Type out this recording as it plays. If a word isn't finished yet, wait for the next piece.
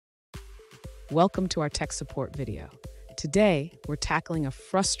Welcome to our tech support video. Today, we're tackling a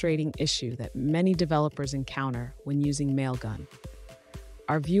frustrating issue that many developers encounter when using Mailgun.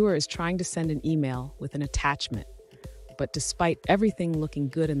 Our viewer is trying to send an email with an attachment, but despite everything looking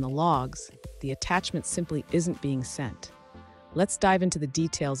good in the logs, the attachment simply isn't being sent. Let's dive into the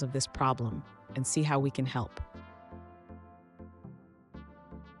details of this problem and see how we can help.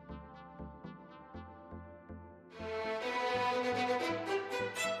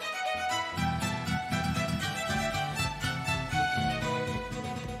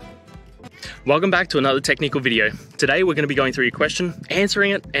 Welcome back to another technical video. Today we're going to be going through your question, answering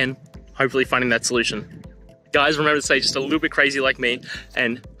it, and hopefully finding that solution. Guys, remember to stay just a little bit crazy like me,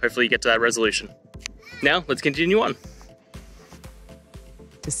 and hopefully you get to that resolution. Now, let's continue on.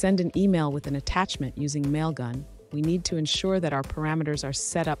 To send an email with an attachment using Mailgun, we need to ensure that our parameters are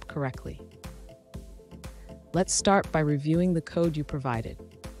set up correctly. Let's start by reviewing the code you provided.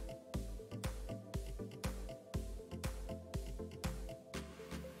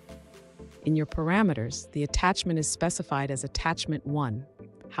 In your parameters, the attachment is specified as attachment 1.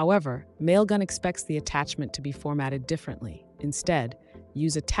 However, Mailgun expects the attachment to be formatted differently. Instead,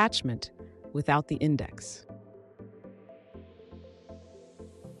 use attachment without the index.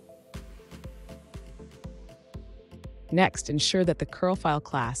 Next, ensure that the curl file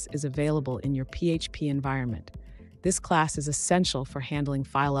class is available in your PHP environment. This class is essential for handling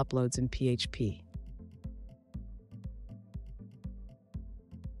file uploads in PHP.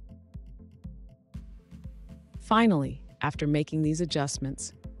 Finally, after making these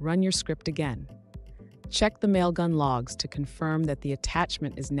adjustments, run your script again. Check the Mailgun logs to confirm that the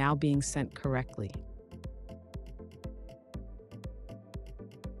attachment is now being sent correctly.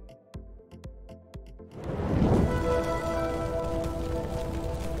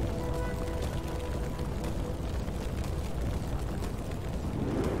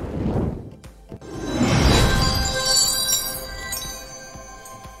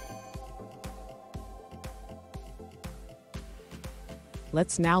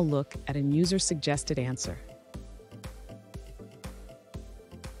 Let's now look at a user-suggested answer.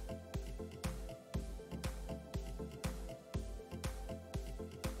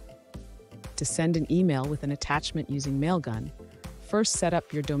 To send an email with an attachment using Mailgun, first set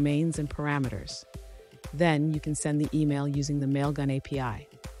up your domains and parameters. Then you can send the email using the Mailgun API.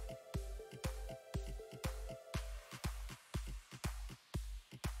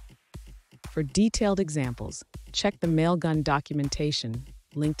 For detailed examples, check the Mailgun documentation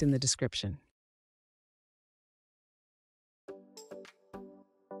linked in the description.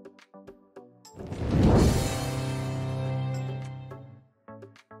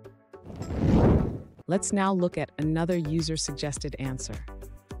 Let's now look at another user-suggested answer.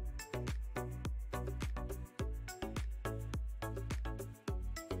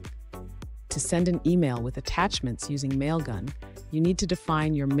 To send an email with attachments using Mailgun, you need to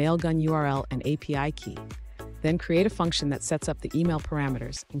define your Mailgun URL and API key. Then create a function that sets up the email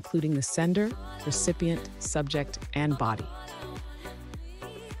parameters, including the sender, recipient, subject, and body.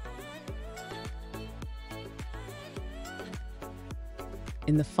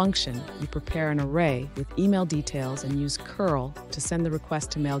 In the function, you prepare an array with email details and use curl to send the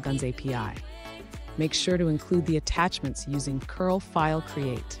request to Mailgun's API. Make sure to include the attachments using curl file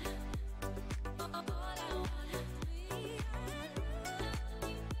create.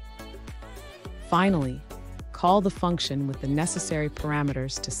 Finally, call the function with the necessary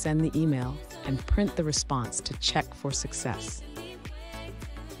parameters to send the email and print the response to check for success.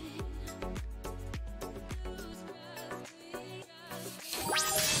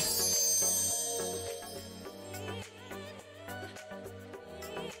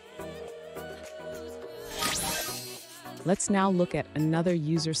 Let's now look at another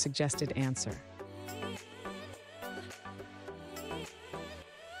user-suggested answer.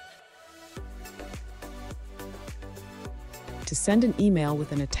 To send an email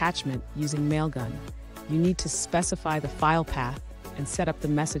with an attachment using Mailgun, you need to specify the file path and set up the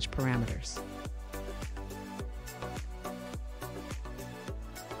message parameters.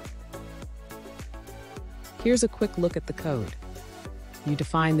 Here's a quick look at the code. You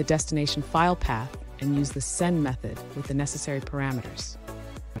define the destination file path and use the send method with the necessary parameters.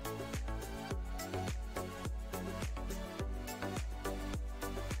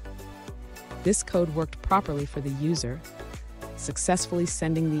 This code worked properly for the user, successfully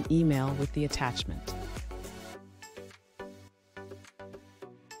sending the email with the attachment.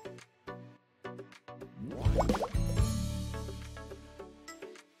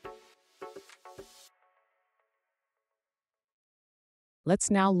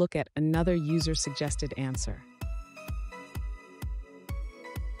 Let's now look at another user-suggested answer.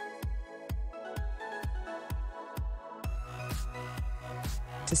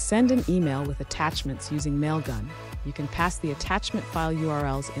 To send an email with attachments using Mailgun, you can pass the attachment file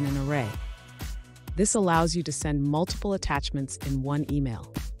URLs in an array. This allows you to send multiple attachments in one email.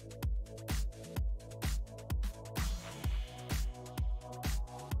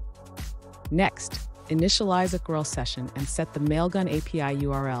 Next, initialize a GRL session and set the Mailgun API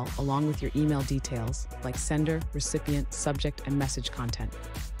URL along with your email details like sender, recipient, subject, and message content.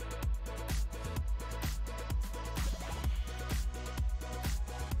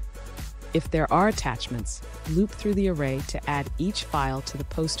 If there are attachments, loop through the array to add each file to the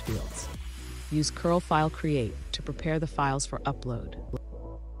post fields. Use curl file create to prepare the files for upload.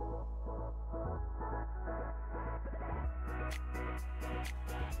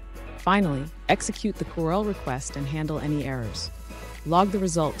 Finally, execute the curl request and handle any errors. Log the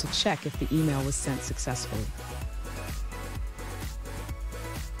result to check if the email was sent successfully.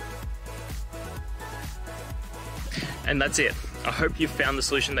 And that's it. I hope you found the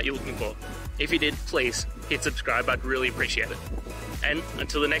solution that you're looking for. If you did, please hit subscribe. I'd really appreciate it. And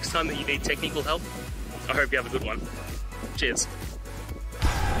until the next time that you need technical help, I hope you have a good one. Cheers.